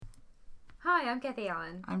Hi, I'm Kathy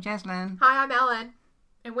Allen. I'm Jaslyn. Hi, I'm Ellen.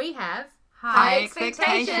 And we have High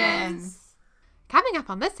Expectations. Coming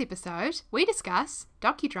up on this episode, we discuss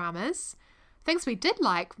docudramas, things we did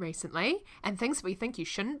like recently, and things we think you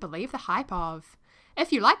shouldn't believe the hype of.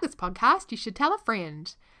 If you like this podcast, you should tell a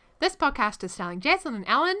friend. This podcast is starring Jaslyn and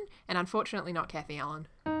Ellen, and unfortunately not Kathy Allen.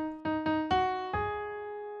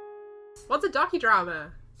 What's a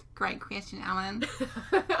docudrama? Great question, Alan.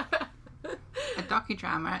 A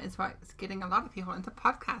docudrama is what's getting a lot of people into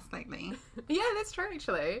podcasts lately. Yeah, that's true,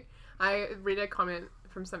 actually. I read a comment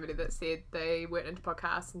from somebody that said they weren't into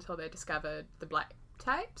podcasts until they discovered the Black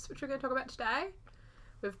Tapes, which we're going to talk about today.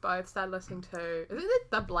 We've both started listening to... Is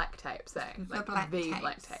it the Black Tapes thing? The Black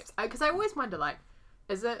Tapes. Because I always wonder,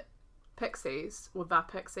 is it Pixies or the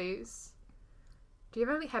Pixies? Do you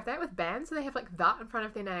ever have that with bands? Do they have, the in front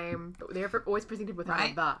of their name, but they're always presented with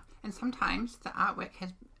Right. the? And sometimes the artwork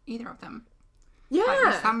has either of them. Yeah!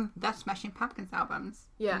 Like some the Smashing Pumpkins albums.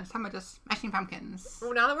 Yeah. And some are just Smashing Pumpkins.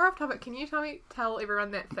 Well, now that we're off topic, can you tell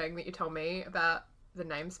everyone that thing that you told me about the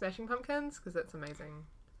name Smashing Pumpkins? Because that's amazing.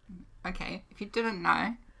 Okay, if you didn't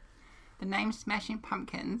know, the name Smashing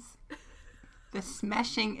Pumpkins, the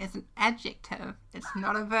smashing is an adjective. It's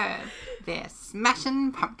not a verb. They're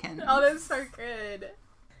smashing pumpkins. Oh, that's so good.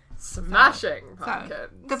 Smashing Pumpkins. So,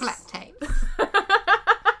 the Black Tapes.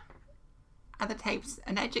 Are the tapes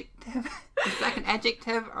an adjective? Is black an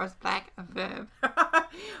adjective or is black a verb?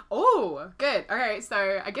 Oh, good. Okay,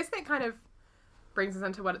 so I guess that kind of brings us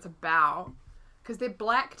into what it's about. Because they're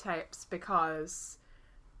black tapes because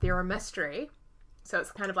they're a mystery. So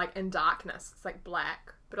it's kind of like in darkness. It's like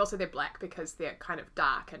black. But also they're black because they're kind of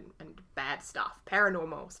dark and bad stuff.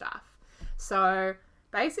 Paranormal stuff. So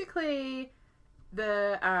basically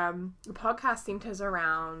the podcast centers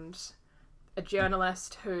around a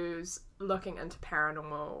journalist who's looking into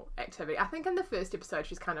paranormal activity. I think in the first episode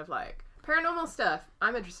she's kind of like, paranormal stuff,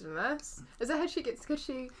 I'm interested in this. Is that how she gets,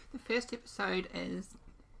 The first episode is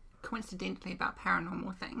coincidentally about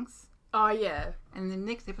paranormal things. Oh yeah. And the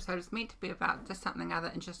next episode is meant to be about just something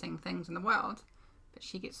other interesting things in the world. But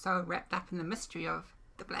she gets so wrapped up in the mystery of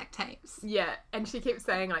the Black Tapes. Yeah, and she keeps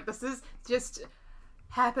saying this is just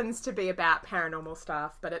happens to be about paranormal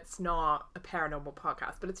stuff, but it's not a paranormal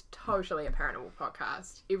podcast, but it's totally a paranormal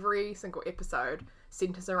podcast. Every single episode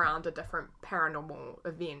centers around a different paranormal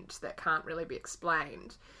event that can't really be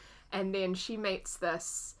explained. And then she meets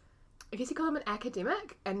this, I guess you call him an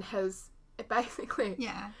academic, and his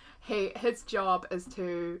job is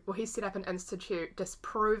he's set up an institute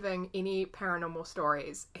disproving any paranormal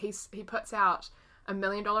stories. He puts out $1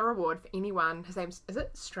 million reward for anyone. His name's, is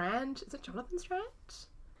it Strand? Is it Jonathan Strand?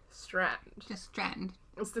 Strand. Just Strand.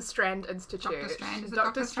 It's the Strand Institute. Dr. Strand. Is it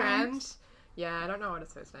Dr. Strand? Yeah, I don't know what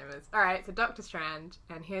his first name is. Alright, so Dr. Strand,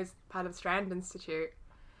 and he's part of the Strand Institute.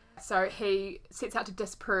 So he sets out to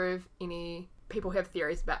disprove any people who have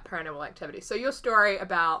theories about paranormal activity. So your story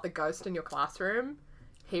about the ghost in your classroom,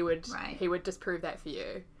 he would disprove that for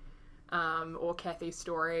you. Or Kathy's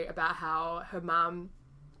story about how her mum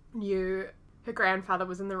knew her grandfather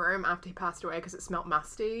was in the room after he passed away because it smelt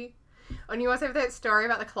musty. And you also have that story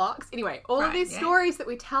about the clocks. Anyway, all of these stories that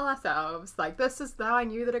we tell ourselves, this is how I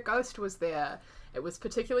knew that a ghost was there. It was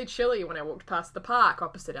particularly chilly when I walked past the park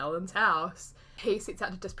opposite Ellen's house. He sets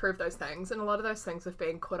out to disprove those things, and a lot of those things have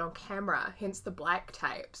been caught on camera, hence the Black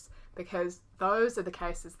Tapes, because those are the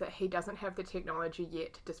cases that he doesn't have the technology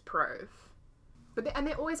yet to disprove. But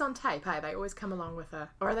they're always on tape, hey? They always come along with or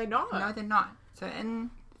are they not? No, they're not. So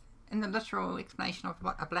in the literal explanation of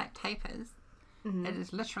what a black tape is, it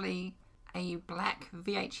is literally a black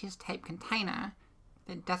VHS tape container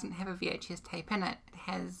that doesn't have a VHS tape in it. It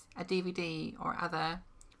has a DVD or other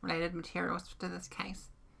related materials to this case.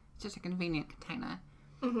 It's just a convenient container.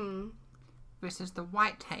 Mm-hmm. Versus the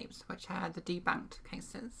white tapes, which are the debunked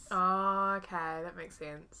cases. Oh, okay. That makes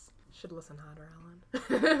sense. Should listen harder,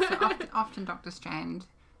 Ellen. So often Dr. Strand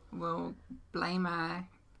will blame a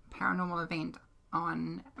paranormal event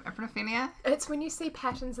on epiphilia. It's when you see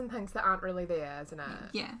patterns and things that aren't really there, isn't it?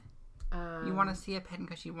 Yeah. You want to see a pattern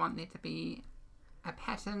because you want there to be a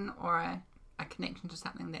pattern or a connection to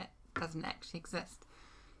something that doesn't actually exist.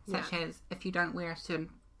 Such as if you don't wear a certain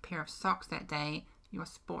pair of socks that day, your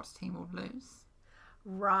sports team will lose.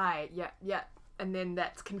 Right, yeah. And then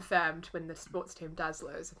that's confirmed when the sports team does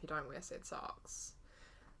lose if you don't wear said socks.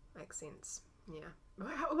 Makes sense. Yeah.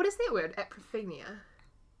 What is that word? Apophenia?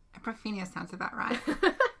 Apophenia sounds about right.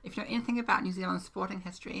 If you know anything about New Zealand's sporting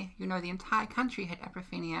history, you know the entire country had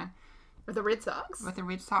apophenia. With the Red Sox? With the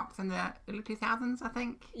Red Sox in the early 2000s, I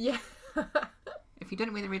think. Yeah. If you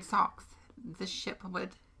didn't wear the Red Sox, the ship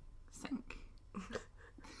would sink.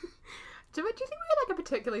 Do you think we're like a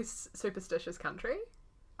particularly superstitious country?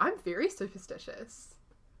 I'm very superstitious.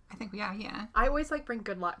 I think we are, yeah. I always like bring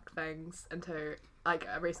good luck things into, like,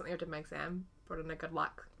 recently I did my exam, brought in a good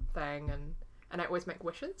luck thing, and I always make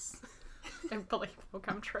wishes and believe they'll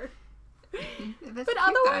come true. That's But cute,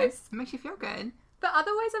 otherwise- though. It makes you feel good. But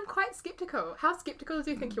otherwise I'm quite skeptical. How skeptical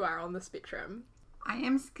do you think you are on the spectrum? I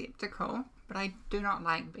am skeptical, but I do not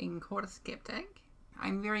like being called a skeptic.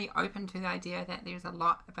 I'm very open to the idea that there's a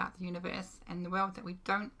lot about the universe and the world that we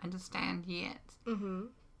don't understand yet. Mm-hmm.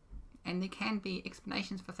 And there can be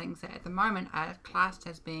explanations for things that at the moment are classed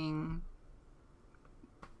as being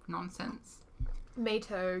nonsense. Me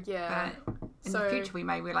too, yeah. But in the future we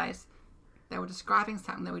may realise they were describing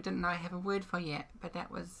something that we didn't know have a word for yet, but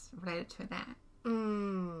that was related to that.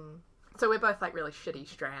 So we're both like really shitty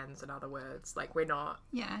strands, in other words. Like we're not...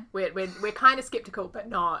 Yeah. We're kind of skeptical, but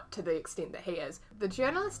not to the extent that he is. The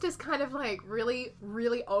journalist is kind of like really,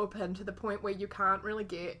 really open to the point where you can't really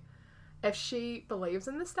get if she believes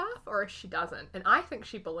in the stuff or if she doesn't. And I think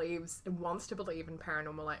she believes and wants to believe in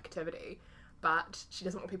paranormal activity, but she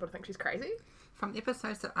doesn't want people to think she's crazy. From the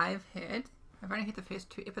episodes that I've heard, I've only heard the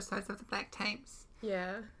first 2 episodes of the Black Tapes.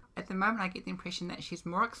 Yeah. At the moment I get the impression that she's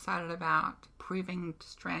more excited about proving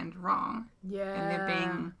Strand wrong Yeah. and there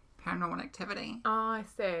being paranormal activity. Oh, I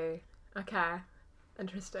see. Okay.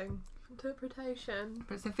 Interesting. Interpretation.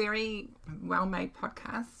 But it's a very well-made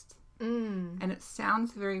podcast and it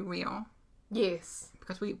sounds very real Yes.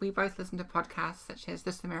 because we both listen to podcasts such as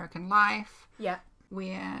This American Life Yeah.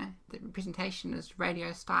 where the presentation is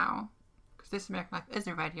radio style because This American Life is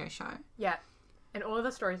a radio show. Yeah. And all of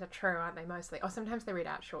the stories are true, aren't they, mostly? Or sometimes they read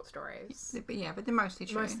out short stories. But yeah, but they're mostly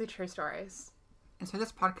true. Mostly true stories. And so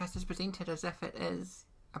this podcast is presented as if it is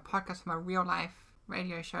a podcast from a real life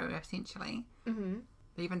radio show, essentially. Mm-hmm.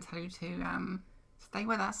 They even tell you to stay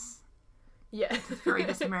with us. Yeah. It's very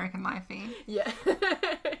This American Life-y. Yeah.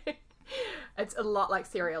 It's a lot like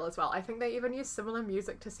Serial as well. I think they even use similar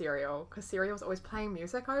music to Serial because Serial's always playing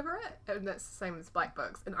music over it, and that's the same as Black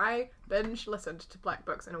Books. And I binge listened to Black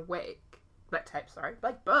Books in a week. Black Tapes, sorry.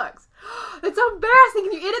 Black Books. That's so embarrassing.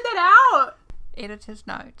 Can you edit that out? Editor's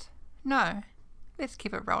note. No. Let's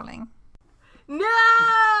keep it rolling. No!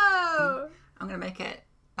 I'm going to make it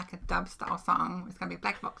like a dub style song. It's going to be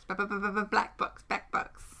Black Books. Black Books. Black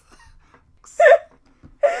Books.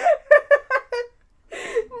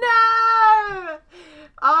 No!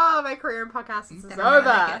 Oh, my career in podcasts is Then I'm gonna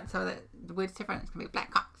make over. it so that the word's different. It's going to be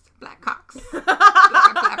Black Cocks. Black Cocks.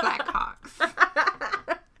 Black Cocks.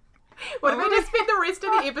 What if we just spend the rest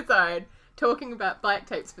of the episode talking about Black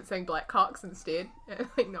Tapes but saying Black Cocks instead?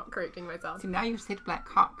 Like not correcting myself. So now you've said Black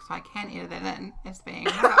Cock, so I can edit that in as being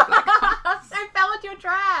about Black Cocks. I fell into your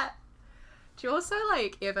trap. Do you also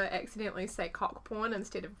like ever accidentally say cock porn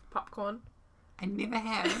instead of popcorn? I never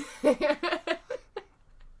have.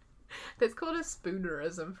 That's called a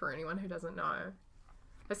spoonerism for anyone who doesn't know.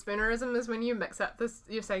 A spoonerism is when you mix up this,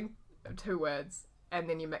 you're saying 2 words and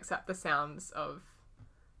then you mix up the sounds of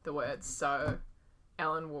the words. So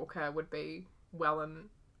Alan Walker would be Wellen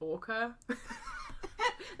Walker.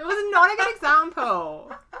 It was not a good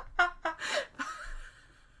example.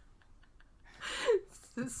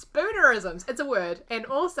 Spoonerisms. It's a word. And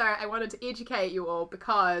also, I wanted to educate you all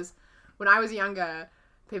because when I was younger,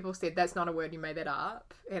 people said, that's not a word, you made that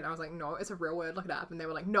up. And I was like, no, it's a real word, look it up. And they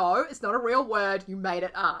were like, no, it's not a real word, you made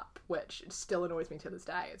it up. Which still annoys me to this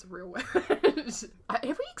day. It's a real word. Have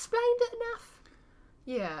we explained it enough?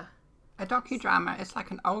 Yeah. A docudrama is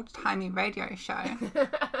like an old-timey radio show,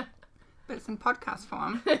 but it's in podcast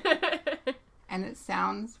form. And it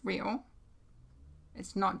sounds real.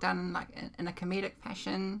 It's not done like in a comedic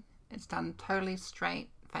fashion. It's done totally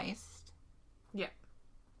straight-faced. Yeah.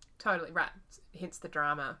 Totally, right. Hence the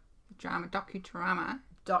drama. Drama, docudrama.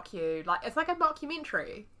 Like, it's like a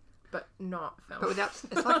mockumentary, but not film. But without,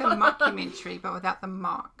 it's like a mockumentary, but without the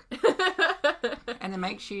mock. And it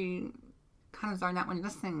makes you kind of zone out when you're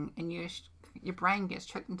listening, and your brain gets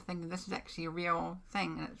tricked into thinking this is actually a real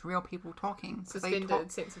thing, and it's real people talking. 'Cause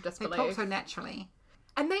Suspended sense of they disbelief. talk so naturally.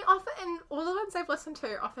 And they often, all the ones I've listened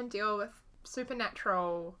to, often deal with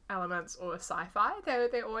supernatural elements or sci-fi.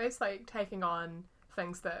 They're always like taking on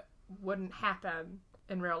things that wouldn't happen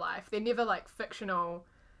in real life. They're never like fictional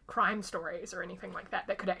crime stories or anything like that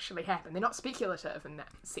could actually happen. They're not speculative in that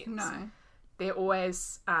sense. No. They're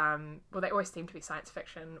always, they always seem to be science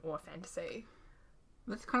fiction or fantasy.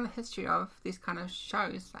 That's kind of the history of these kind of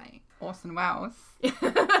shows, like Orson Welles,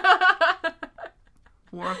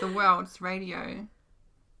 War of the Worlds radio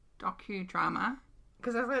docudrama,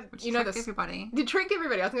 Because I was going which to, you know tricked this. everybody. They tricked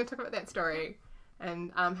everybody. I was going to talk about that story.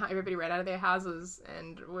 and how everybody ran out of their houses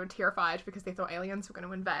and were terrified because they thought aliens were going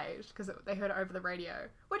to invade because they heard it over the radio,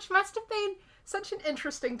 which must have been such an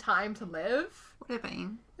interesting time to live. Would have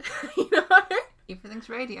been. You know? Everything's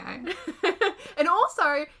radio. And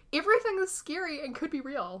also, everything is scary and could be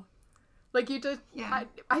real. Like, you did... Yeah.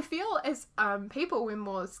 I feel as people, we're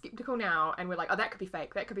more skeptical now, and we're like, oh, that could be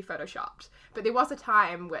fake, that could be photoshopped. But there was a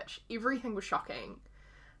time which everything was shocking.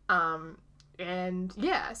 And,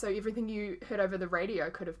 yeah, so everything you heard over the radio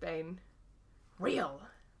could have been real.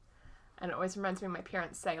 And it always reminds me of my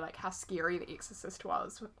parents say, like, how scary The Exorcist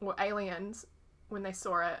was, or Aliens, when they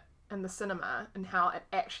saw it in the cinema, and how it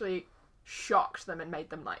actually shocked them and made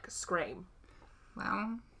them, like, scream.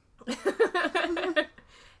 Well...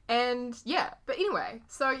 And yeah, but anyway,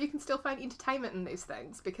 so you can still find entertainment in these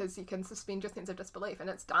things because you can suspend your sense of disbelief, and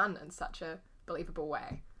it's done in such a believable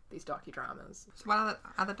way, these docudramas. So what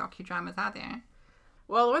other docudramas are there?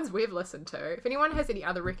 Well, the ones we've listened to. If anyone has any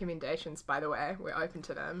other recommendations, by the way, we're open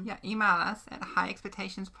to them. Yeah, email us at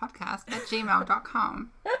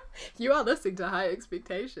highexpectationspodcast@gmail.com. You are listening to High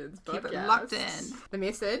Expectations podcast. Keep it locked in. The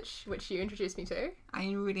Message, which you introduced me to.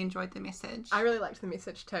 I really enjoyed The Message. I really liked The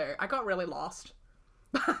Message too. I got really lost.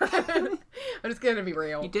 I'm just going to be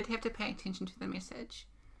real. You did have to pay attention to The Message.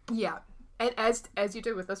 Yeah, and as you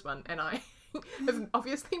do with this one, and I have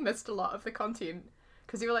obviously missed a lot of the content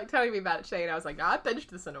because you were like telling me about it today, and I was like, no, I binged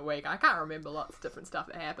this in a week. I can't remember lots of different stuff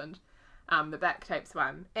that happened. The Back Tapes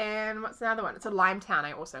one, and what's the other one? It's a Limetown.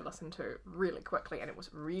 I also listened to really quickly, and it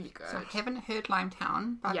was really good. So I haven't heard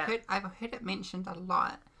Limetown, but Yeah. I've heard it mentioned a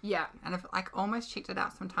lot, Yeah, and I've like almost checked it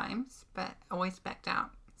out sometimes, but always backed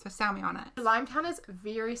out. So sell me on it. Limetown is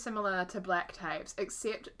very similar to Black Tapes,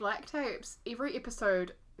 except Black Tapes, every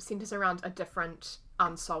episode centers around a different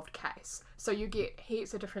unsolved case. So you get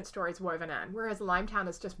heaps of different stories woven in, whereas Limetown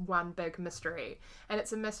is just one big mystery. And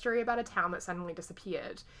it's a mystery about a town that suddenly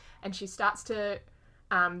disappeared. And she starts to,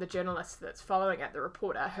 the journalist that's following it, the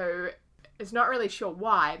reporter, who is not really sure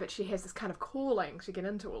why, but she has this kind of calling to get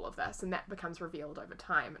into all of this, and that becomes revealed over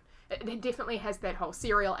time. It definitely has that whole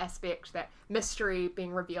serial aspect, that mystery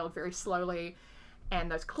being revealed very slowly, and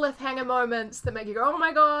those cliffhanger moments that make you go, oh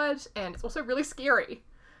my god, and it's also really scary,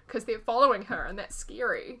 because they're following her, and that's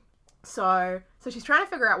scary. So she's trying to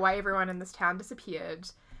figure out why everyone in this town disappeared,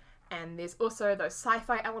 and there's also those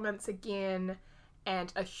sci-fi elements again,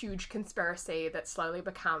 and a huge conspiracy that slowly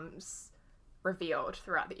becomes revealed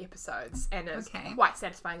throughout the episodes and is quite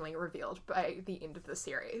satisfyingly revealed by the end of the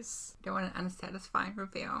series. Don't want an unsatisfying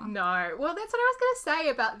reveal. No. Well, that's what I was going to say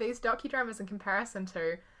about these docudramas in comparison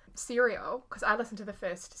to Serial, because I listened to the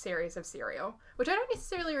first series of Serial, which I don't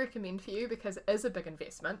necessarily recommend for you because it is a big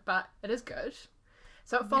investment, but it is good.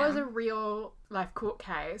 So it follows a real life court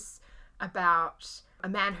case about a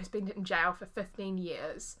man who's been in jail for 15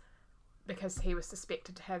 years because he was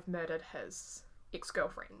suspected to have murdered his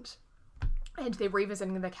ex-girlfriend. And they're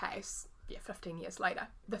revisiting the case, 15 years later.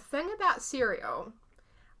 The thing about Serial,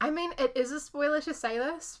 I mean, it is a spoiler to say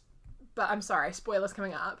this, but I'm sorry, spoilers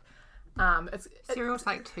coming up. Serial's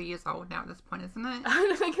like 2 years old now at this point, isn't it?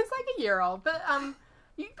 I think it's like a year old, but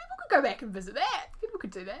people could go back and visit that. People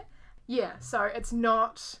could do that. Yeah, so it's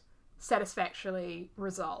not satisfactorily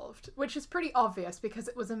resolved, which is pretty obvious because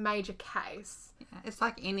it was a major case. Yeah, it's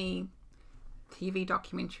like any TV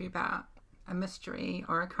documentary about a mystery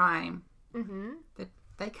or a crime. Mm-hmm. That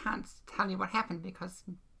they can't tell you what happened because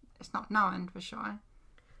it's not known for sure.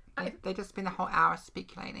 They just spend the whole hour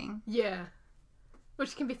speculating. Yeah.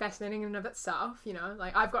 Which can be fascinating in and of itself, you know.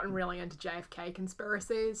 Like, I've gotten really into JFK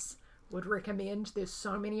conspiracies. Would recommend. There's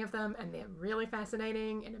so many of them, and they're really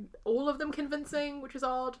fascinating, and all of them convincing, which is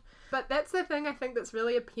odd. But that's the thing I think that's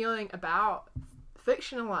really appealing about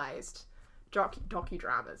fictionalized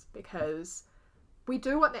docudramas, because we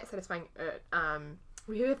do want that satisfying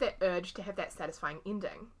we have that urge to have that satisfying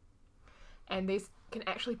ending, and these can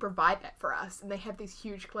actually provide that for us, and they have these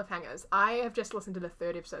huge cliffhangers. I have just listened to the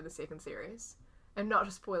 3rd episode of the 2nd series, and not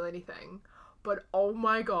to spoil anything, but oh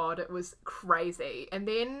my god, it was crazy. And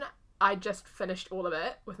then I just finished all of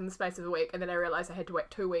it within the space of a week, and then I realised I had to wait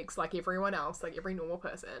 2 weeks like everyone else, like every normal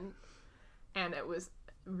person, and it was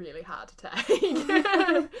really hard to take.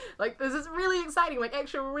 Like, this is really exciting, like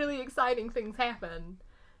actual really exciting things happen.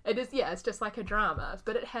 It is, yeah, it's just like a drama,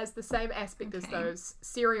 but it has the same aspect as those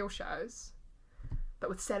serial shows, but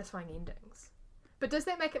with satisfying endings. But does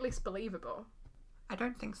that make it less believable? I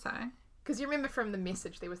don't think so. Because you remember from The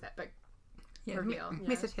Message, there was that big reveal.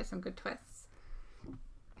 Message has some good twists.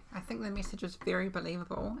 I think The Message was very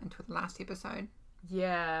believable until the last episode.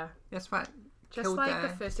 Yeah. That's what Just killed like the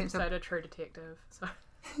the first sense episode of True Detective. So,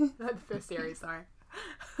 like the first series, sorry.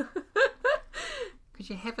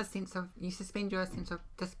 Because you suspend your sense of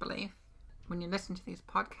disbelief when you listen to these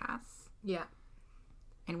podcasts. Yeah.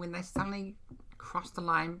 And when they suddenly cross the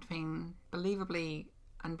line between believably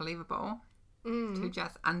unbelievable to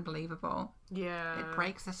just unbelievable, Yeah. it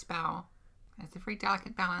breaks the spell. It's a very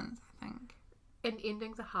delicate balance, I think. And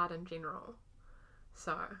endings are hard in general.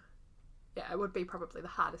 So, yeah, it would be probably the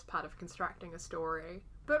hardest part of constructing a story.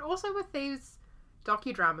 But also with these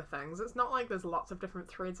docudrama things, it's not like there's lots of different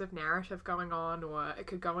threads of narrative going on, or it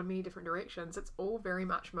could go in many different directions. It's all very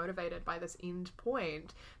much motivated by this end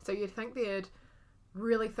point. So you'd think they'd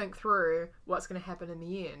really think through what's going to happen in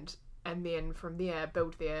the end, and then from there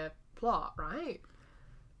build their plot, right?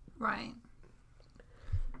 Right.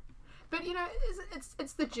 But, you know,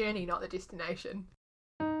 it's the journey, not the destination.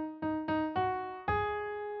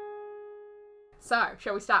 So,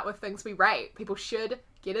 shall we start with things we rate? People should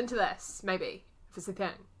get into this, maybe, if it's a thing.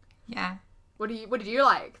 Yeah. What did you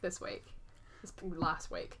like this week?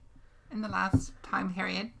 Last week? In the last time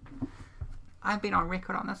period, I've been on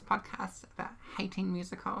record on this podcast about hating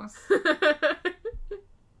musicals.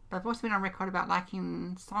 But I've also been on record about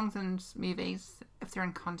liking songs and movies if they're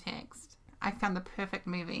in context. I found the perfect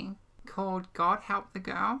movie called God Help the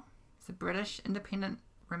Girl. It's a British independent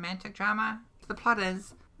romantic drama. The plot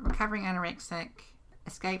is a recovering anorexic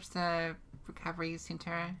escapes the recovery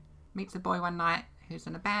centre, meets a boy one night who's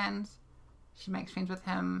in a band. She makes friends with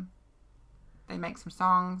him. They make some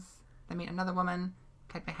songs. They meet another woman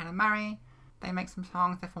played by Hannah Murray. They make some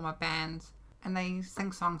songs. They form a band. And they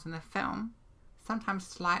sing songs in the film. Sometimes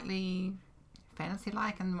slightly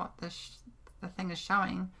fantasy-like in what the thing is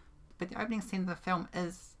showing. But the opening scene of the film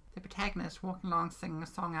is the protagonist walking along singing a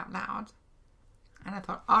song out loud. And I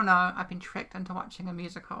thought, oh no, I've been tricked into watching a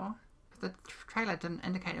musical. The trailer didn't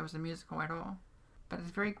indicate it was a musical at all. But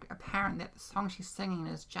it's very apparent that the song she's singing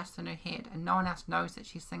is just in her head, and no one else knows that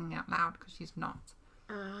she's singing out loud because she's not.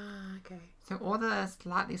 Ah, okay. So all the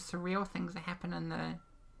slightly surreal things that happen in the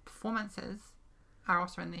performances are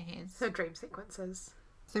also in their heads. So dream sequences.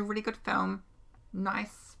 So really good film.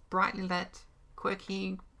 Nice, brightly lit,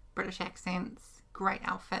 quirky British accents, great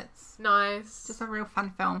outfits. Nice. Just a real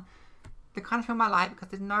fun film. The kind of film I like because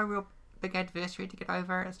there's no real big adversary to get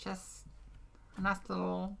over. It's just a nice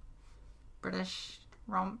little British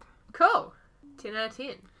romp. Cool. 10 out of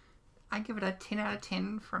 10. I give it a 10 out of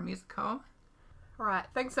 10 for a musical. Alright,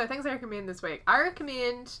 things I recommend this week. I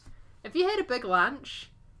recommend, if you had a big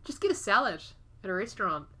lunch, just get a salad at a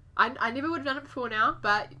restaurant. I never would have done it before now,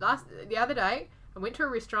 but the other day, I went to a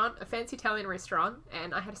restaurant, a fancy Italian restaurant,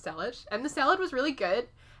 and I had a salad. And the salad was really good.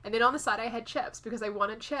 And then on the side I had chips because I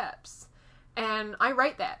wanted chips. And I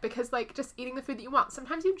rate that because, like, just eating the food that you want.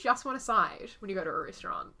 Sometimes you just want a side when you go to a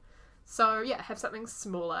restaurant. So, yeah, have something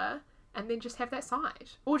smaller and then just have that side.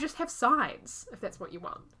 Or just have sides if that's what you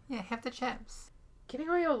want. Yeah, have the chips. Getting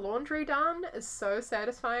all your laundry done is so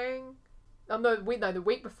satisfying. The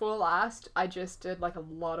week before last, I just did, like, a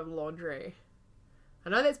lot of laundry. I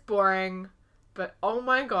know that's boring, but oh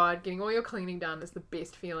my god, getting all your cleaning done is the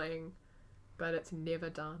best feeling. But it's never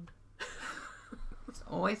done. There's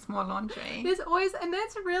always more laundry. There's always, and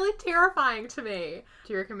that's really terrifying to me.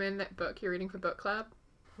 Do you recommend that book you're reading for book club?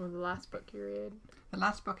 Or the last book you read? The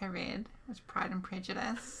last book I read was Pride and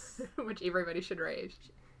Prejudice. Which everybody should read.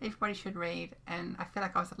 Everybody should read, and I feel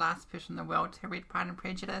like I was the last person in the world to read Pride and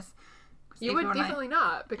Prejudice. You would definitely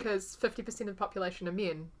not, because 50% of the population are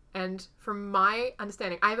men. And from my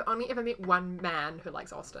understanding, I've only ever met one man who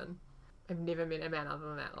likes Austen. I've never met a man other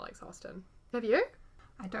than that likes Austen. Have you?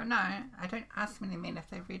 I don't know. I don't ask many men if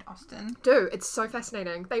they read Austen. Do. It's so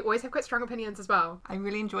fascinating. They always have quite strong opinions as well. I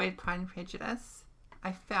really enjoyed Pride and Prejudice.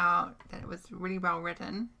 I felt that it was really well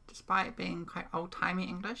written, despite being quite old-timey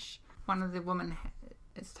English. One of the women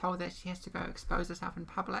is told that she has to go expose herself in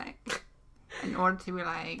public in order to be,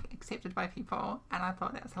 like, accepted by people, and I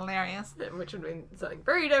thought that was hilarious. Which would mean something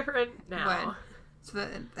very different now. So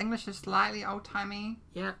the English is slightly old-timey.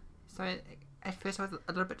 Yeah. So at first it was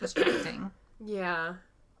a little bit distracting. Yeah.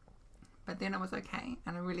 But then it was okay,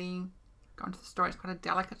 and I really got into the story. It's quite a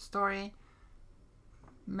delicate story.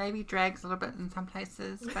 Maybe drags a little bit in some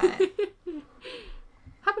places, but...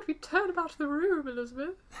 How about we turn about the room,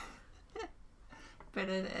 Elizabeth? But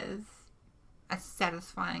it is a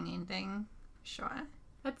satisfying ending, sure.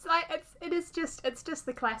 It's just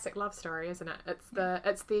the classic love story, isn't it?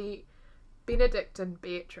 It's the Benedict and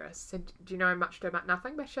Beatrice. And do you know Much Ado About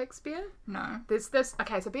Nothing by Shakespeare? No. There's this.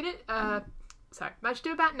 Okay, so Much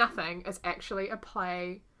Ado About Nothing is actually a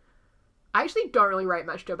play. I actually don't really rate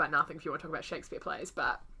Much Ado About Nothing if you want to talk about Shakespeare plays,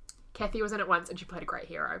 but Kathy was in it once and she played a great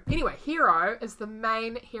hero. Anyway, Hero is the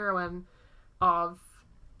main heroine of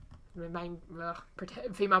the main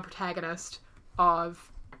female protagonist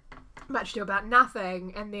of Much Ado About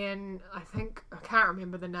Nothing, and then I can't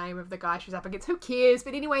remember the name of the guy she's up against. Who cares?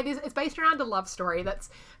 But anyway, it's based around a love story that's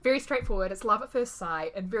very straightforward. It's love at first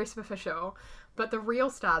sight and very superficial. But the real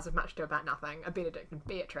stars of Much Ado About Nothing are Benedict and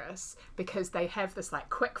Beatrice, because they have this like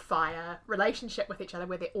quick fire relationship with each other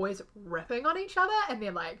where they're always ripping on each other and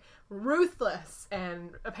they're like ruthless.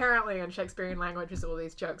 And apparently in Shakespearean language there's all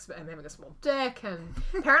these jokes about him having a small dick, and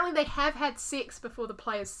apparently they have had sex before the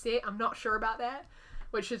play is set. I'm not sure about that,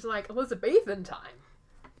 which is like Elizabethan time.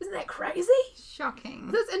 Isn't that crazy? Shocking.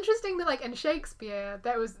 So it's interesting that like in Shakespeare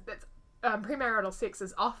that's premarital sex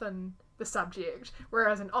is often the subject,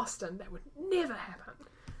 whereas in Austen that would never happen.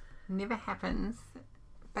 Never happens.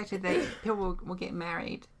 Basically, people will get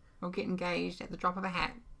married or get engaged at the drop of a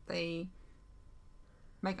hat. They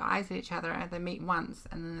make eyes at each other, they meet once,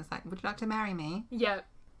 and then it's like, would you like to marry me? Yeah.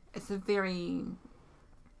 It's a very,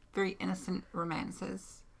 very innocent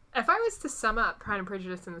romances. If I was to sum up Pride and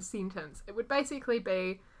Prejudice in a sentence, it would basically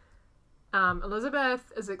be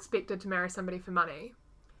Elizabeth is expected to marry somebody for money,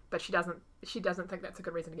 but she doesn't think that's a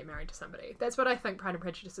good reason to get married to somebody. That's what I think Pride and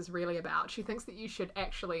Prejudice is really about. She thinks that you should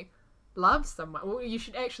actually love someone, or you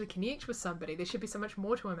should actually connect with somebody. There should be so much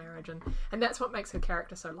more to a marriage, and that's what makes her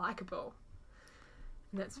character so likeable.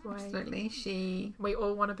 And that's why Absolutely. we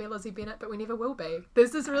all want to be Lizzie Bennet, but we never will be.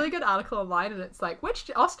 There's this really good article online, and it's like,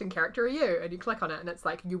 which Austen character are you? And you click on it, and it's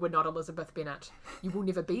like, you were not Elizabeth Bennet. You will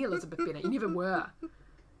never be Elizabeth Bennet. You never were.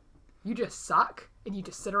 You just suck, and you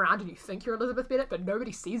just sit around and you think you're Elizabeth Bennet, but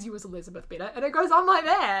nobody sees you as Elizabeth Bennet, and it goes on like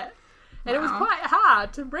that. And it was quite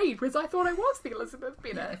hard to read, because I thought I was the Elizabeth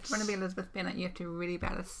Bennet. Yeah, if you want to be Elizabeth Bennet, you have to really be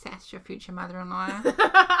able to sass your future mother-in-law.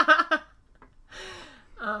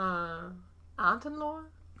 Aunt-in-law?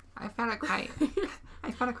 I found it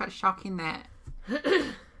quite shocking that.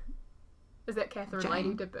 Is that Catherine Jane.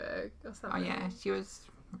 Lady de Bourgh or Oh something? yeah,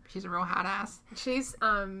 she's a real hard ass. She's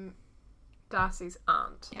Darcy's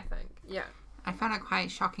aunt, I think. Yeah. I found it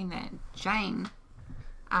quite shocking that Jane,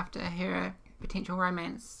 after her potential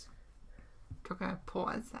romance took a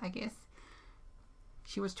pause, I guess,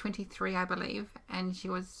 she was 23, I believe, and she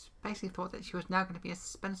was basically thought that she was now going to be a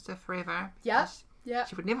spinster forever. Yeah. because Yeah.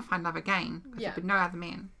 She would never find love again because Yeah. there'd be no other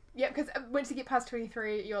men. Yeah, because once you get past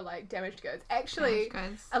 23, you're like damaged goods. Actually, Damaged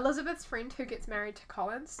goods. Elizabeth's friend who gets married to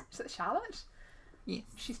Collins, is it Charlotte? Yes.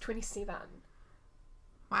 She's 27,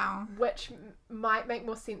 Wow. which might make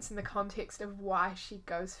more sense in the context of why she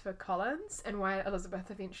goes for Collins and why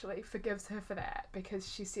Elizabeth eventually forgives her for that, because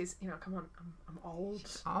she says, you know, come on, I'm old.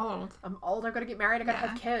 She's old. I'm old, I've got to get married, I've got to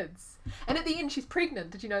have kids. And at the end, she's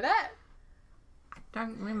pregnant. Did you know that?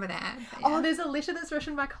 Don't remember that. Oh, there's a letter that's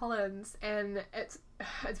written by Collins, and it's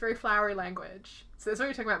very flowery language. So that's what we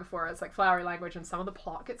were talking about before. It's like flowery language, and some of the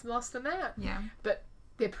plot gets lost in that. Yeah. But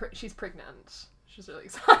she's pregnant. She's really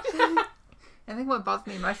excited. I think what bothers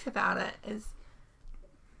me most about it is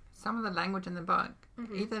some of the language in the book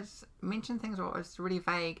either mention things or it's really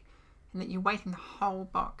vague, and that you're waiting the whole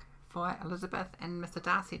book for Elizabeth and Mr.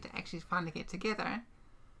 Darcy to actually finally get together.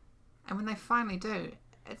 And when they finally do,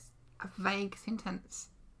 it's a vague sentence.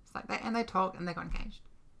 It's like that, and they talk and they got engaged.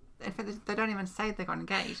 In fact, they don't even say they got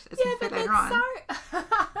engaged. It's Yeah, but later that's on. so...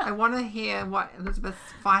 I want to hear what Elizabeth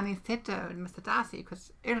finally said to Mr. Darcy,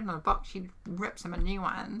 because earlier in the book she rips him a new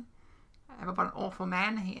one about what an awful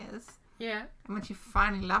man he is. Yeah. And when she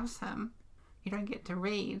finally loves him, you don't get to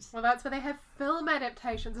read. Well, that's where they have film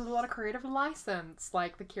adaptations. There's a lot of creative license,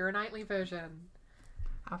 like the Keira Knightley version.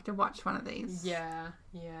 I have to watch one of these. Yeah,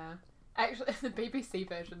 yeah. Actually, the BBC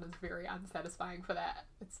version is very unsatisfying for that.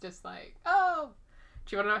 It's just like, oh,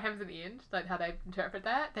 do you want to know what happens at the end? Like how they interpret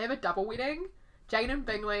that? They have a double wedding. Jane and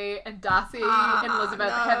Bingley and Darcy and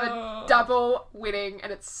Elizabeth have a double wedding,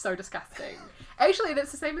 and it's so disgusting. Actually,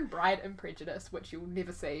 that's the same in Bride and Prejudice, which you'll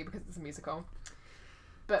never see because it's a musical.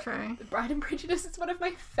 But True. Bride and Prejudice is one of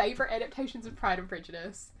my favourite adaptations of Pride and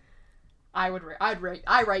Prejudice. I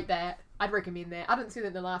rate that. I'd recommend that. I didn't see that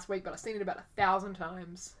in the last week, but I've seen it about 1,000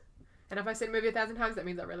 times. And if I've seen a movie 1,000 times, that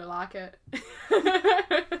means I really like it.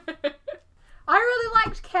 I really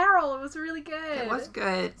liked Carol. It was really good. It was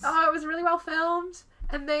good. Oh, it was really well filmed.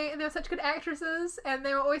 And they were such good actresses, and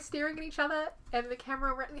they were always staring at each other, and the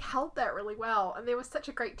camera really held that really well. And there was such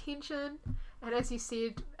a great tension. And as you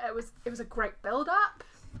said, it was a great build up.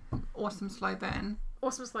 Awesome slow burn.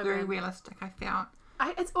 Awesome slow Very burn. realistic, I felt.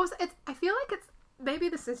 I feel like it's, maybe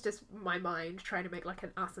this is just my mind trying to make like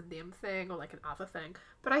an us and them thing or like an other thing,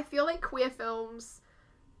 but I feel like queer films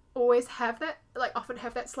always have that, like often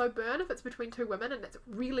have that slow burn if it's between two women, and it's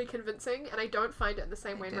really convincing, and I don't find it in the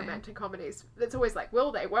same way in do. romantic comedies. It's always like,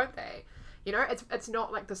 will they, won't they? You know, it's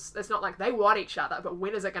not like this. It's not like they want each other, but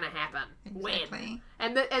when is it going to happen? Exactly.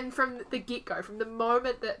 When? And from the get go, from the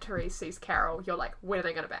moment that Therese sees Carol, you're like, when are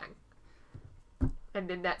they going to bang? And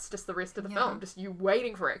then that's just the rest of the film, just you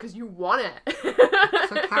waiting for it because you want it.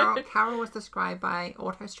 So Carol was described by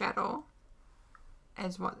Autostraddle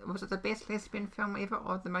as what was it, the best lesbian film ever,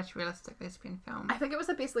 or the most realistic lesbian film? I think it was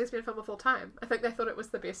the best lesbian film of all time. I think they thought it was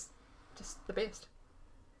the best, just the best.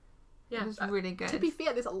 Yeah, it was really good. To be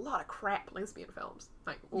fair, there's a lot of crap lesbian films,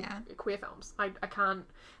 like queer films. I can't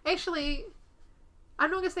actually. I'm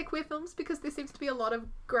not gonna say queer films because there seems to be a lot of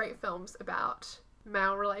great films about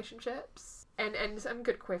male relationships and some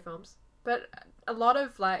good queer films, but a lot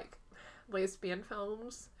of like lesbian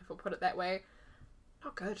films, if we'll put it that way,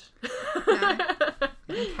 not good. No.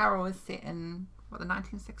 And Carol was set in what, the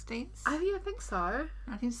 1960s? I think so.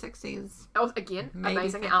 1960s. Oh, again,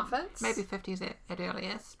 amazing outfits. Maybe 50s at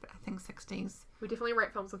earliest, but I think 60s. We definitely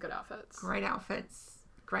rate films with good outfits. Great outfits,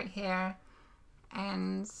 great hair,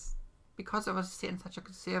 and because it was set in such a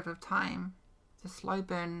conservative time, the slow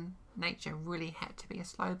burn nature really had to be a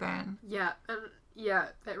slow burn. Yeah, and yeah,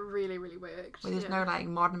 that really, really worked. Where there's no like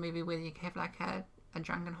modern movie where you have like a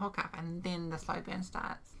drunken hookup and then the slow burn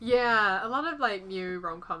starts. Yeah, a lot of like new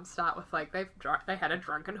rom-coms start with like they had a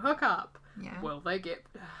drunken hookup. Yeah. Will they get?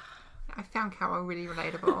 I found Carol really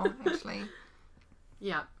relatable, actually.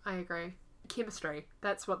 Yeah, I agree. Chemistry.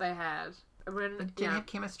 That's what they had. When They did have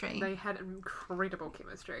chemistry. They had incredible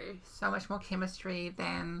chemistry. So much more chemistry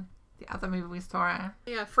than the other movie we saw.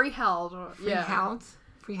 Yeah, Freeheld.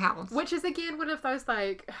 Freeheld. Which is again one of those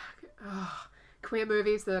like queer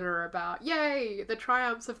movies that are about yay the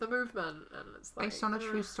triumphs of the movement, and it's like based on a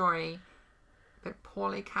true story, but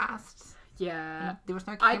poorly cast. Yeah, and there was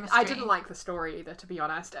no chemistry. I didn't like the story either, to be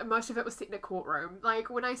honest. Most of it was set in a courtroom. Like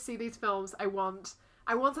when I see these films, I want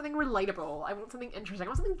something relatable. I want something interesting. I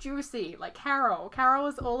want something juicy. Like Carol. Carol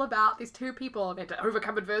is all about these two people and they had to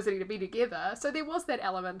overcome adversity to be together. So there was that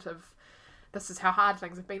element of this is how hard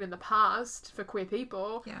things have been in the past for queer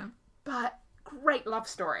people. Yeah. But great love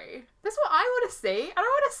story. That's what I want to see. I don't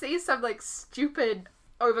want to see some like stupid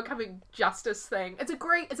overcoming justice thing. It's a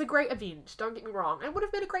great event. Don't get me wrong. It would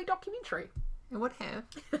have been a great documentary. It would have.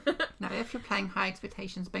 Now, if you're playing High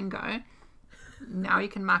Expectations Bingo, now you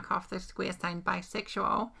can mark off the square saying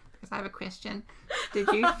bisexual. Because I have a question. Did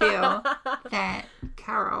you feel that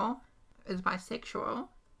Carol is bisexual,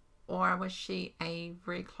 or was she a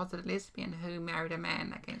very closeted lesbian who married a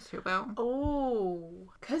man against her will? Oh,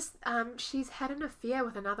 because she's had an affair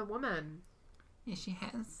with another woman. Yes, she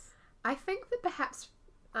has. I think that perhaps,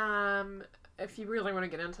 if you really want to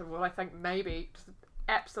get into what I think maybe just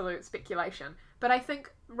absolute speculation, but I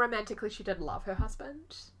think romantically she did love her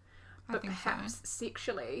husband, but perhaps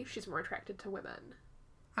sexually she's more attracted to women.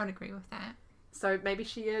 I would agree with that. So maybe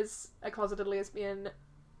she is a closeted lesbian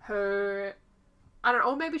who, I don't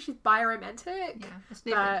know, or maybe she's biromantic.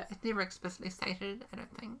 Yeah, it's never explicitly stated, I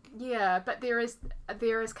don't think. Yeah, but there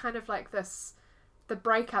is kind of like this, the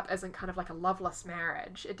breakup isn't kind of like a loveless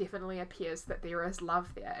marriage. It definitely appears that there is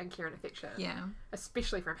love there and care and affection. Yeah.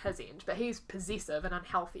 Especially from his end. But he's possessive and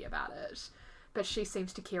unhealthy about it. But she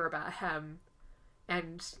seems to care about him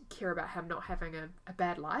and care about him not having a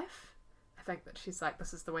bad life. I think that she's like,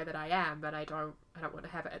 this is the way that I am, but I don't want to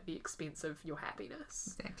have it at the expense of your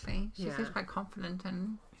happiness. Exactly. She seems quite confident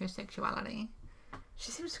in her sexuality. She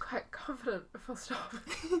seems quite confident, full stop.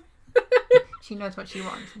 She knows what she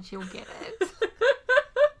wants and she'll get it.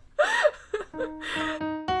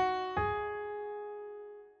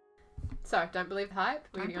 So, don't believe the hype?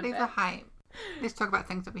 Don't believe the hype. Let's talk about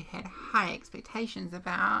things that we had high expectations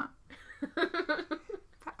about, but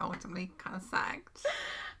ultimately kind of sucked.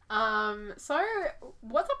 So,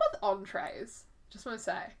 what's up with entrees? Just want to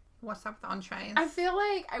say. What's up with entrees? I feel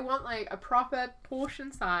like I want like a proper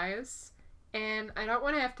portion size, and I don't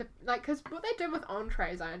want to have to, like, because what they do with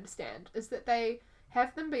entrees, I understand, is that they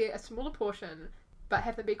have them be a smaller portion, but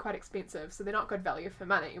have them be quite expensive, so they're not good value for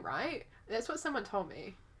money, right? That's what someone told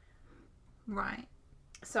me. Right.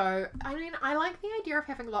 So, I mean, I like the idea of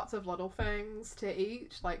having lots of little things to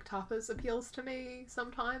eat, like tapas appeals to me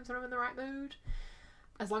sometimes when I'm in the right mood.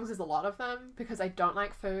 As long as there's a lot of them, because I don't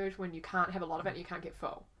like food when you can't have a lot of it and you can't get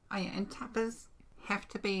full. Oh yeah, and tapas have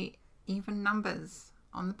to be even numbers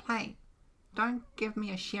on the plate. Don't give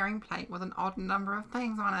me a sharing plate with an odd number of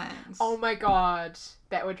things on it. Oh my god,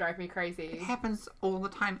 that would drive me crazy. It happens all the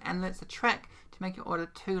time, and it's a trick to make you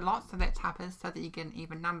order 2 lots of that tapas so that you get an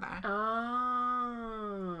even number.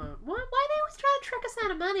 Oh. Why are they always trying to trick us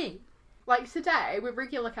out of money? Like today, we're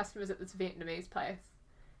regular customers at this Vietnamese place.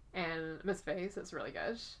 And Miss V's, it's really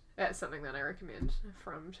good. That's something that I recommend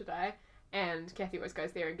from today. And Kathy always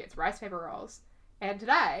goes there and gets rice paper rolls. And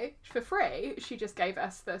today, for free, she just gave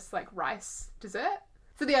us this like rice dessert.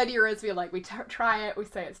 So the idea is we try it, we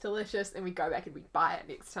say it's delicious, and we go back and we buy it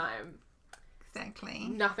next time. Exactly.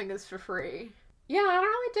 Nothing is for free. Yeah, I don't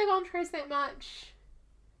really dig entrees that much.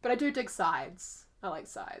 But I do dig sides. I like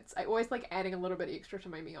sides. I always like adding a little bit extra to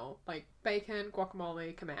my meal. Like bacon,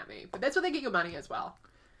 guacamole, come at me. But that's where they get your money as well.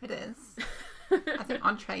 It is. I think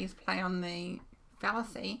entrees play on the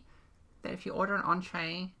fallacy that if you order an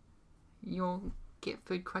entree, you'll get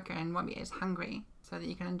food quicker and won't be as hungry, so that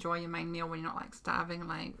you can enjoy your main meal when you're not like starving,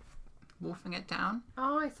 like wolfing it down.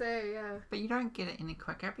 Oh, I see, yeah. But you don't get it any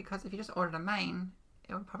quicker, because if you just ordered a main,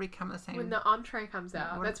 it would probably come at the same... When the entree comes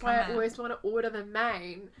out. When it That's why I come always want to order the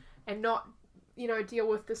main and not, deal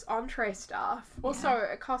with this entree stuff. Also,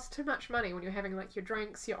 it costs too much money when you're having like your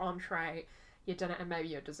drinks, your entree, your dinner, and maybe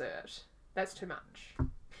your dessert. That's too much.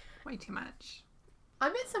 Way too much. I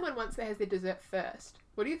met someone once that has their dessert first.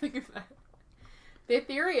 What do you think of that? Their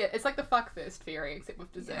theory, it's like the fuck first theory, except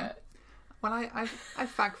with dessert. Yeah. Well, I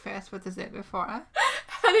fuck first with dessert before.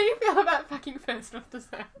 How do you feel about fucking first with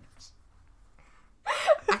dessert?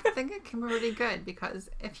 I think it can be really good, because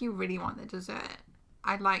if you really want the dessert,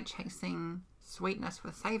 I like chasing sweetness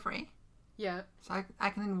with savoury. Yeah. So I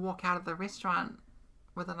can then walk out of the restaurant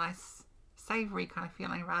with a nice savoury kind of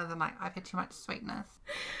feeling, rather than like I've had too much sweetness.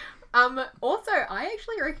 Also, I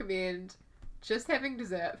actually recommend just having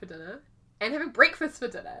dessert for dinner and having breakfast for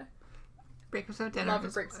dinner. Breakfast for dinner Love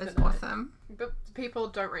is breakfast is dinner. awesome. But people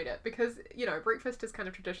don't read it because, breakfast is kind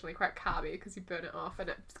of traditionally quite carby because you burn it off and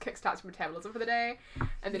it kickstarts your metabolism for the day.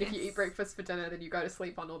 And then if you Yes. eat breakfast for dinner, then you go to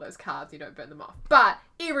sleep on all those carbs, you don't burn them off. But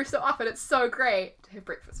every so often, it's so great to have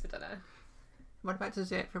breakfast for dinner. What about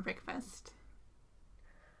dessert for breakfast?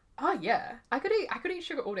 Oh yeah, I could eat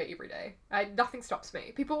sugar all day every day. Nothing stops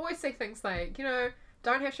me. People always say things like,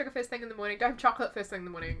 don't have sugar first thing in the morning, don't have chocolate first thing in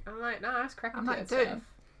the morning. I'm like, nah, it's cracking I'm like, stuff. dude,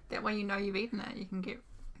 that way you know you've eaten it. You can get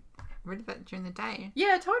rid of it during the day,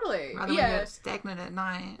 Yeah, totally. rather than Yeah. you're stagnant at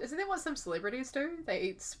night. Isn't that what some celebrities do? They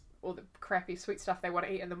eat all the crappy sweet stuff they want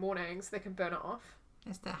to eat in the morning so they can burn it off.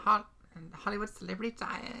 It's the Hollywood celebrity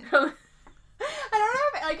diet. I don't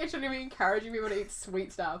know if I shouldn't be encouraging people to eat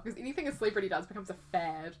sweet stuff because anything a celebrity does becomes a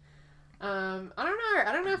fad. I don't know.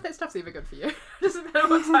 I don't know if that stuff's ever good for you. It doesn't matter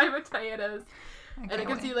what time of day it is. Okay, And it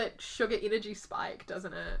gives well, you that sugar energy spike,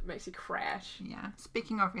 doesn't it? Makes you crash. Yeah.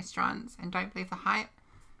 Speaking of restaurants, and don't believe the hype.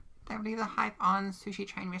 Don't believe the hype on Sushi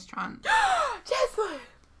Train restaurants. Jaslyn!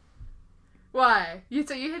 Why?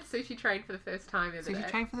 So you had Sushi Train for the first time the other Sushi day.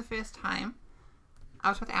 Train for the first time. I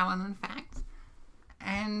was with Alan, in fact,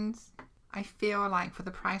 and I feel like for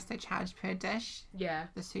the price they charge per dish, Yeah.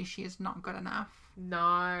 the sushi is not good enough. No.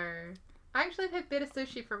 I actually had better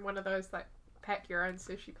sushi from one of those, like, pack your own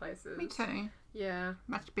sushi places. Me too. Yeah.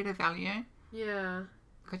 Much better value. Yeah.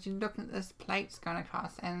 Because you're looking at this plates going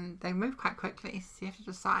across and they move quite quickly, so you have to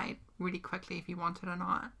decide really quickly if you want it or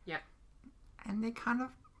not. Yeah. And they're kind of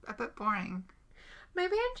a bit boring.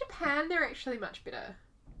 Maybe in Japan they're actually much better.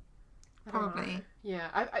 I don't Probably. know.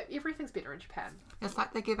 Yeah. Everything's better in Japan. It's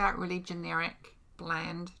like they give out really generic,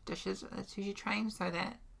 bland dishes at Sushi Train so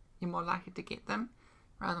that you're more likely to get them,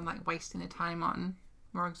 rather than like wasting their time on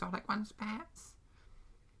more exotic ones, perhaps.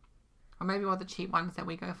 Or maybe all the cheap ones that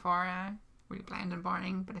we go for are really bland and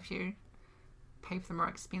boring, but if you pay for the more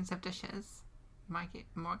expensive dishes, you might get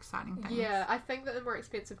more exciting things. Yeah, I think that the more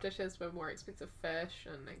expensive dishes were more expensive fish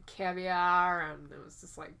and caviar, and it was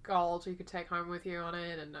just like gold you could take home with you on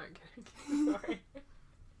it. And no, I'm kidding. Sorry.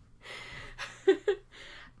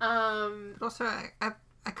 But also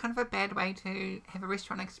a kind of a bad way to have a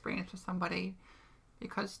restaurant experience with somebody,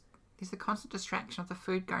 because there's a constant distraction of the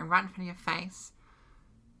food going right in front of your face.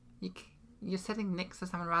 You're sitting next to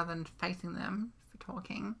someone rather than facing them for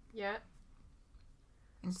talking. Yeah.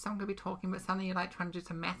 And someone could be talking, but suddenly you're like trying to do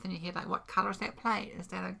some math in your head, like what colour is that plate? Is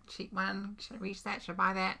that a cheap one? Should I reach that? Should I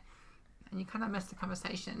buy that? And you kind of miss the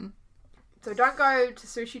conversation. So don't go to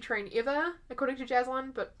Sushi Train ever, according to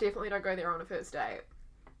Jaslyn, but definitely don't go there on a first date.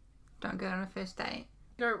 Don't go on a first date.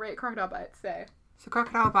 Don't rate Crocodile Bites there. So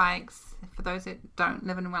Crocodile Bikes, for those that don't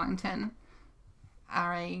live in Wellington,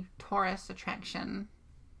 are a tourist attraction,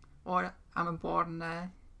 or I'm aboard on the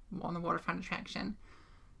waterfront attraction,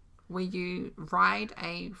 where you ride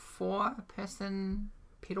a 4-person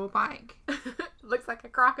pedal bike. Looks like a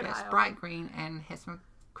crocodile. That's bright green and has some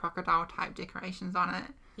crocodile type decorations on it.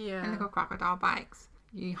 Yeah. And they're called Crocodile Bikes.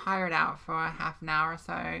 You hire it out for half an hour or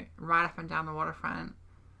so, right up and down the waterfront,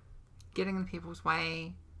 getting in people's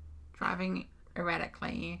way, driving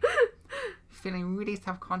erratically, feeling really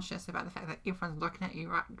self-conscious about the fact that everyone's looking at you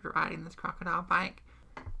riding this crocodile bike.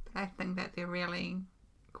 But I think that they're really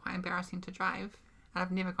quite embarrassing to drive. And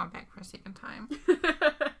I've never gone back for a second time.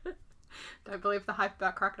 Don't believe the hype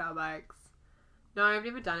about crocodile bikes. No, I've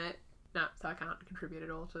never done it. No, so I can't contribute at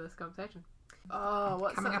all to this conversation. Oh,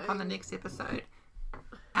 what's Coming up on the next episode,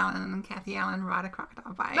 Alan and Kathy Allen ride a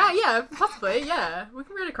crocodile bike. Yeah, possibly, yeah. We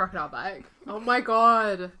can ride a crocodile bike. Oh my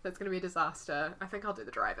god, that's going to be a disaster. I think I'll do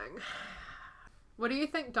the driving. What do you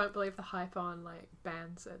think? Don't believe the hype on, like,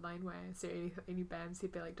 bands at Laneway? Is there any bands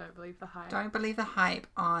you'd be like, don't believe the hype? Don't believe the hype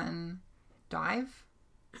on Dive.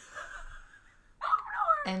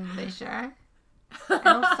 And Leisure. And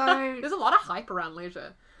also, There's a lot of hype around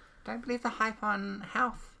Leisure. don't believe the hype on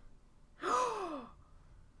Health.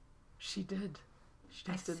 She did. She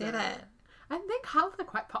I just did said that. it. I think Health are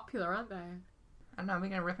quite popular, aren't they? I don't know, we're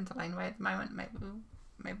going to rip into Laneway at the moment.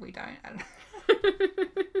 Maybe we don't. I don't know.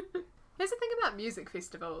 Here's the thing about music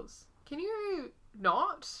festivals. Can you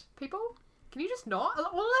not, people? Can you just not?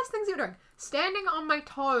 All those things you're doing. Standing on my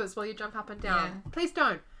toes while you jump up and down. Yeah. Please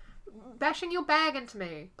don't. Bashing your bag into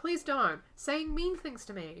me. Please don't. Saying mean things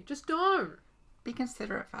to me. Just don't. Be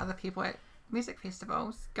considerate for other people at music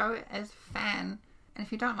festivals. Go as fan. And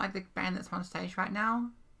if you don't like the band that's on stage right now,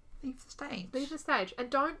 leave the stage. Leave the stage. And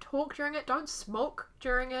don't talk during it. Don't smoke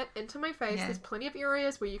during it into my face. Yeah. There's plenty of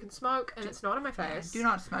areas where you can smoke and it's not in my Yeah, face. do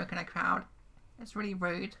not smoke in a crowd. It's really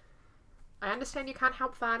rude. I understand you can't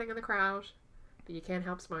help farting in the crowd, but you can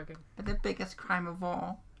help smoking. But the biggest crime of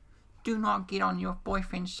all, do not get on your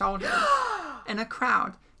boyfriend's shoulders in a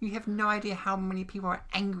crowd. You have no idea how many people are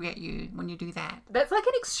angry at you when you do that. That's like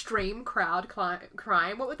an extreme crowd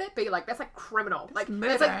crime. What would that be? Like, that's like criminal. Like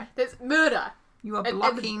murder. There's murder. You are in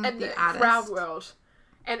blocking the the artist. crowd world.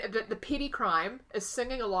 And the petty crime is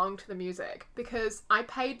singing along to the music because I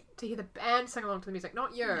paid to hear the band sing along to the music,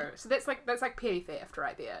 not you. So that's like petty theft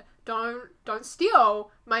right there. Don't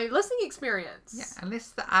steal my listening experience. Yeah, unless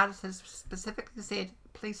the artist has specifically said,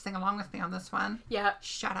 please sing along with me on this one. Yeah.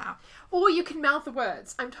 Shut up. Or you can mouth the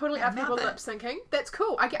words. I'm totally Yeah, up for people mouth it. lip syncing. That's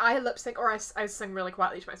cool. I lip sync or I sing really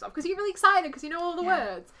quietly to myself because you get really excited because you know all the Yeah.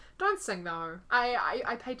 words. Don't sing though.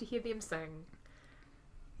 I paid to hear them sing.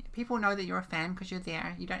 People know that you're a fan because you're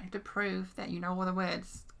there. You don't have to prove that you know all the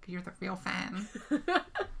words because you're the real fan. I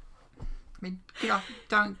mean,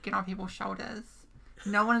 don't get on people's shoulders.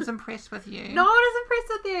 No one is impressed with you. No one is impressed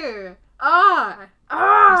with you.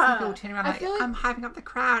 You see people turn around I like, feel like- I'm hyping up the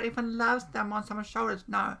crowd. Everyone loves them on someone's shoulders.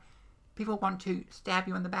 No. People want to stab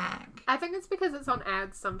you in the back. I think it's because it's on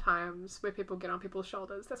ads sometimes where people get on people's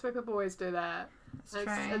shoulders. That's why people always do that. It's true.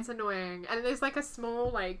 It's annoying. And there's like a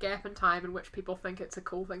small like gap in time in which people think it's a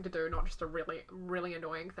cool thing to do, not just a really, really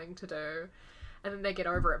annoying thing to do. And then they get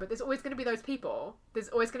over it. But there's always going to be those people. There's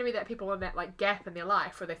always going to be that people in that like gap in their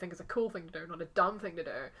life where they think it's a cool thing to do, not a dumb thing to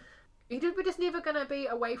do. We're just never going to be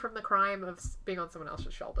away from the crime of being on someone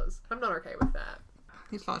else's shoulders. I'm not okay with that.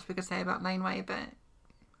 There's lots we could say about Laneway, but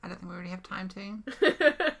I don't think we really have time to.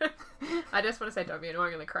 I just want to say don't be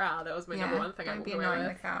annoying in the crowd. That was my number one thing I don't walked be away annoying in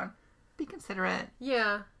with. the crowd. Be considerate.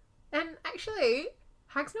 Yeah. And actually,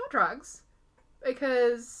 hugs not drugs.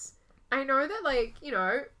 Because I know that, like, you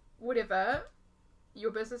know, whatever,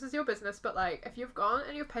 your business is your business, but, like, if you've gone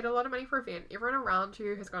and you've paid a lot of money for an event, everyone around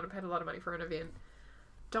you has gone and paid a lot of money for an event,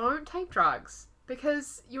 don't take drugs.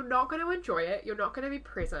 Because you're not going to enjoy it, you're not going to be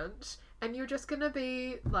present, and you're just going to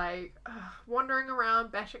be, like, wandering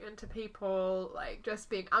around, bashing into people, like, just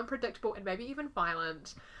being unpredictable and maybe even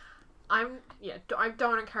violent. I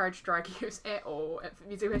don't encourage drug use at all at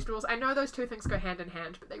music festivals. I know those two things go hand in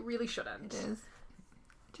hand, but they really shouldn't. It is.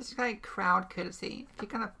 Just like crowd courtesy. If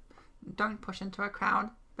you're gonna, don't push into a crowd,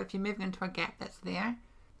 but if you're moving into a gap that's there,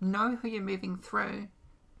 know who you're moving through.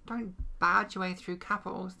 Don't barge your way through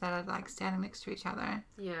couples that are like standing next to each other.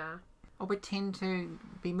 Yeah. Or pretend to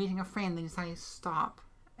be meeting a friend, then you suddenly stop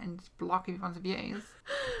and just block everyone's views.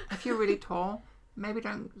 If you're really tall, maybe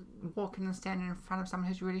don't walk in and stand in front of someone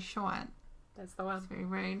who's really short. That's the one. It's very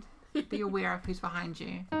rude. Be aware of who's behind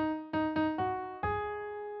you.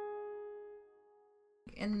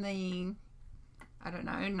 In the,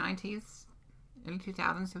 90s, early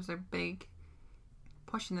 2000s, there was a big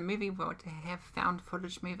push in the movie world to have found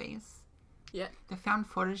footage movies. Yeah. The found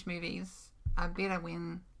footage movies are better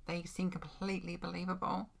when they seem completely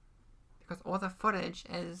believable because all the footage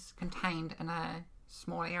is contained in a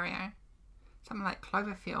small area. Something like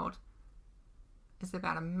Cloverfield is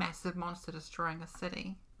about a massive monster destroying a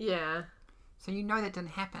city. Yeah. So you know that didn't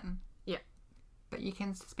happen. Yeah. But you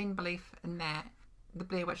can suspend belief in that the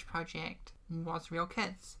Blair Witch Project was real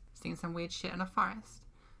kids seeing some weird shit in a forest.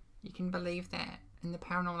 You can believe that in the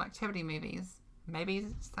Paranormal Activity movies, maybe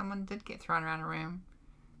someone did get thrown around a room.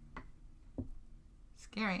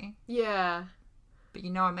 Scary. Yeah. But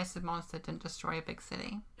a massive monster didn't destroy a big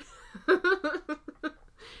city.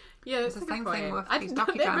 Yeah, that's It's a the good same point. thing with I these didn't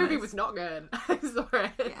know that movie docudramas. was not good. I saw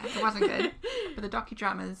it. Yeah, it wasn't good. But the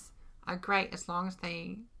docudramas are great as long as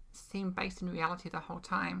they seem based in reality the whole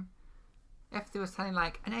time. If there was something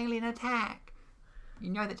like an alien attack,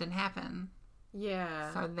 that didn't happen.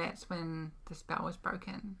 Yeah. So that's when the spell was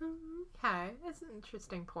broken. Okay, that's an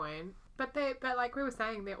interesting point. But like we were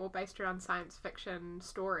saying, they're all based around science fiction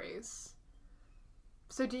stories.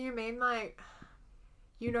 So do you mean like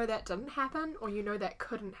that didn't happen, or that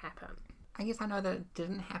couldn't happen? I guess I know that it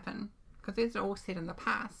didn't happen because these are all set in the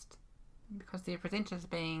past because their presenters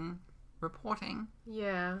being reporting.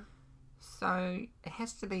 Yeah. So it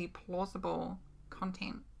has to be plausible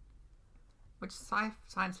content, which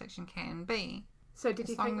science fiction can be. So did As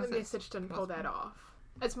you long think as the it's message didn't pull that plausible. off?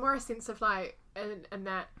 It's more a sense of like, in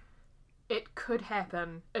that it could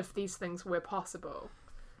happen if these things were possible.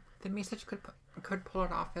 The message could pull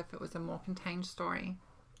it off if it was a more contained story.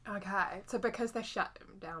 Okay, so because they shut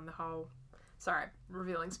down the whole... Sorry,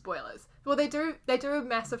 revealing spoilers. Well, they do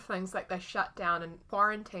massive things like they shut down and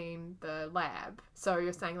quarantine the lab. So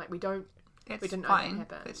you're saying like we didn't know that fine.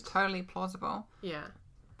 happened. It's totally plausible. Yeah.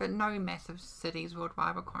 But no massive cities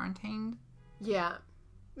worldwide were quarantined. Yeah.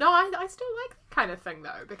 No, I still like that kind of thing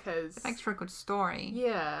though, because... It makes for a good story.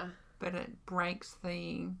 Yeah. But it breaks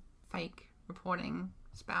the fake reporting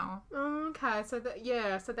spell. Okay, so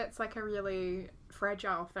that's like a really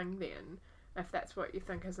fragile thing then, if that's what you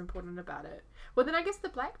think is important about it. Well, then I guess the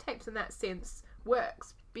black tapes in that sense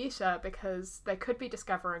works better because they could be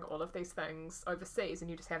discovering all of these things overseas and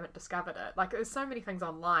you just haven't discovered it. Like, there's so many things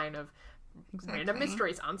online of random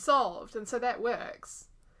mysteries unsolved, and so that works.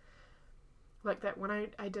 Like that one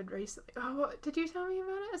I did recently. Oh, did you tell me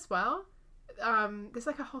about it as well? There's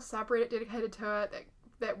like a whole subreddit dedicated to it,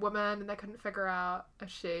 that woman, and they couldn't figure out if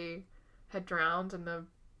she had drowned in the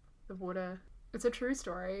water. It's a true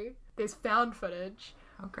story. There's found footage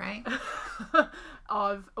Oh, great.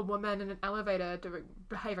 of a woman in an elevator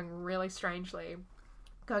behaving really strangely,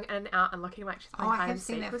 going in and out and looking like she's playing I hide have and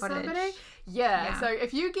seen seek that with footage. somebody. Yeah. So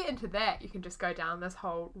if you get into that, you can just go down this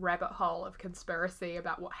whole rabbit hole of conspiracy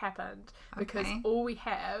about what happened, because Okay. all we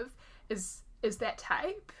have is that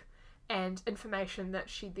tape and information that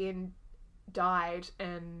she then died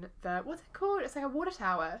in the, what's it called? It's like a water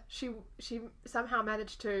tower. She somehow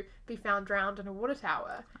managed to be found drowned in a water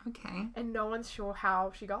tower, Okay. and no one's sure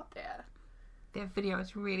how she got there. That video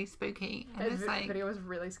is really spooky. And The it's like, video was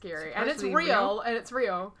really scary, and it's supposedly real, real? and it's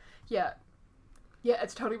real. Yeah,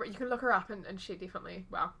 it's totally real. You can look her up, and she definitely.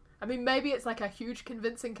 Well, I mean, maybe it's like a huge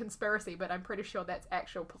convincing conspiracy, but I'm pretty sure that's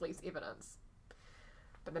actual police evidence.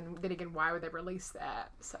 But then again, why would they release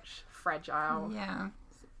that? Such fragile. yeah,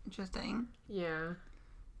 it's interesting. Yeah.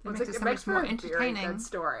 It It's makes it so much for more a very entertaining. good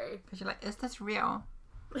story. Because you're like, is this real?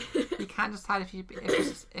 You can't decide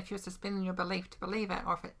if you're suspending your belief to believe it,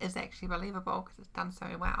 or if it is actually believable because it's done so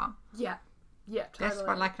well. Yeah, totally. That's what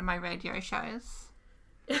I like in my radio shows,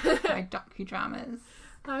 my docudramas.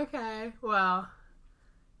 Okay, well,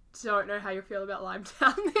 don't know how you feel about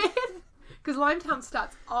Limetown then. Because Limetown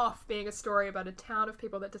starts off being a story about a town of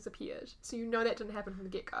people that disappeared. So you know that didn't happen from the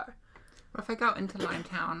get-go. Well, if I go into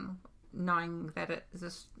Limetown knowing that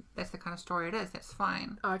that's the kind of story it is, that's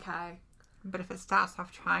fine. Okay. But if it starts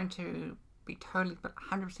off trying to be totally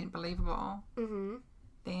 100% believable, Mm-hmm.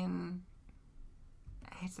 then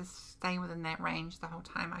it has to stay within that range the whole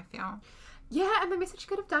time, I feel. Yeah, and the message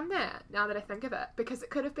could have done that, now that I think of it. Because it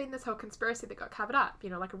could have been this whole conspiracy that got covered up,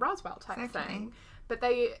 like a Roswell type Exactly. thing. But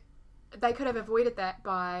they could have avoided that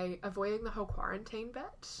by avoiding the whole quarantine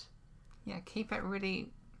bit. Yeah, keep it really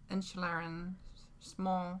insular and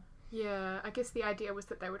small. Yeah, I guess the idea was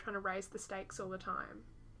that they were trying to raise the stakes all the time.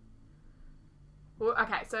 Well,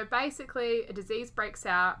 okay, so basically a disease breaks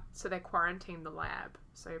out, so they quarantine the lab.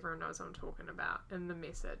 So everyone knows what I'm talking about in the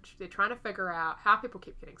message. They're trying to figure out how people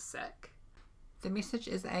keep getting sick. The message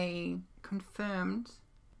is a confirmed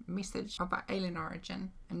message about alien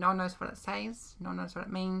origin, and no one knows what it says, no one knows what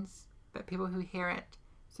it means, but people who hear it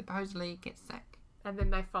supposedly get sick. And then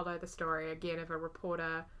they follow the story again of a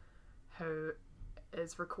reporter who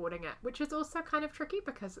is recording it, which is also kind of tricky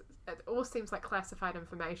because it all seems like classified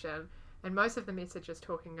information, and most of the message is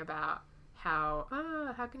talking about how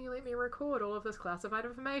can you let me record all of this classified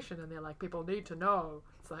information? And they're like, people need to know.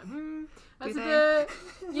 It's like, that's Do a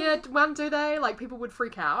they? bit, do they? Like, people would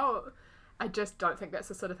freak out. I just don't think that's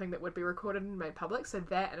the sort of thing that would be recorded and made public, so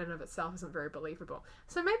that in and of itself isn't very believable.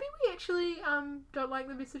 So maybe we actually don't like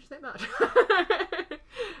the message that much.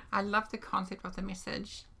 I love the concept of the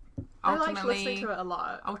message. I liked listening to it a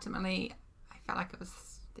lot. Ultimately, I felt like the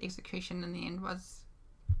execution in the end was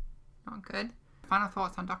not good. final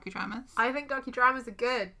thoughts on docudramas? I think docudramas are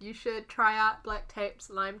good. You should try out Black Tapes,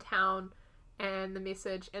 Limetown, and The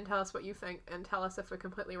Message, and tell us what you think, and tell us if we're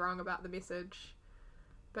completely wrong about The Message.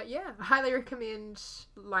 But yeah, I highly recommend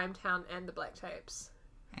Limetown and the Black Tapes.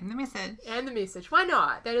 And The Message. And The Message. Why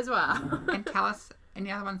not? That as well. And tell us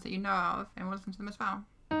any other ones that you know of, and we'll listen to them as well.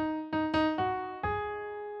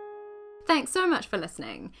 Thanks so much for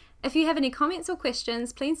listening. If you have any comments or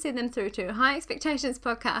questions, please send them through to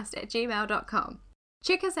highexpectationspodcast@gmail.com.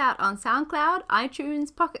 Check us out on SoundCloud,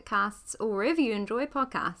 iTunes, Pocket Casts, or wherever you enjoy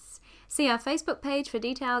podcasts. See our Facebook page for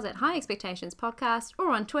details at High Expectations Podcast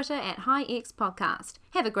or on Twitter at HighXPodcast.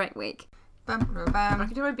 Have a great week. Bum, bum, I bum.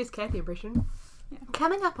 can do my best Kathy impression. Yeah.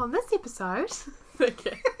 Coming up on this episode.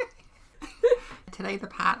 Okay. Today, the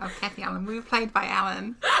part of Kathy Allen Wu, played by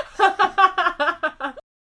Alan.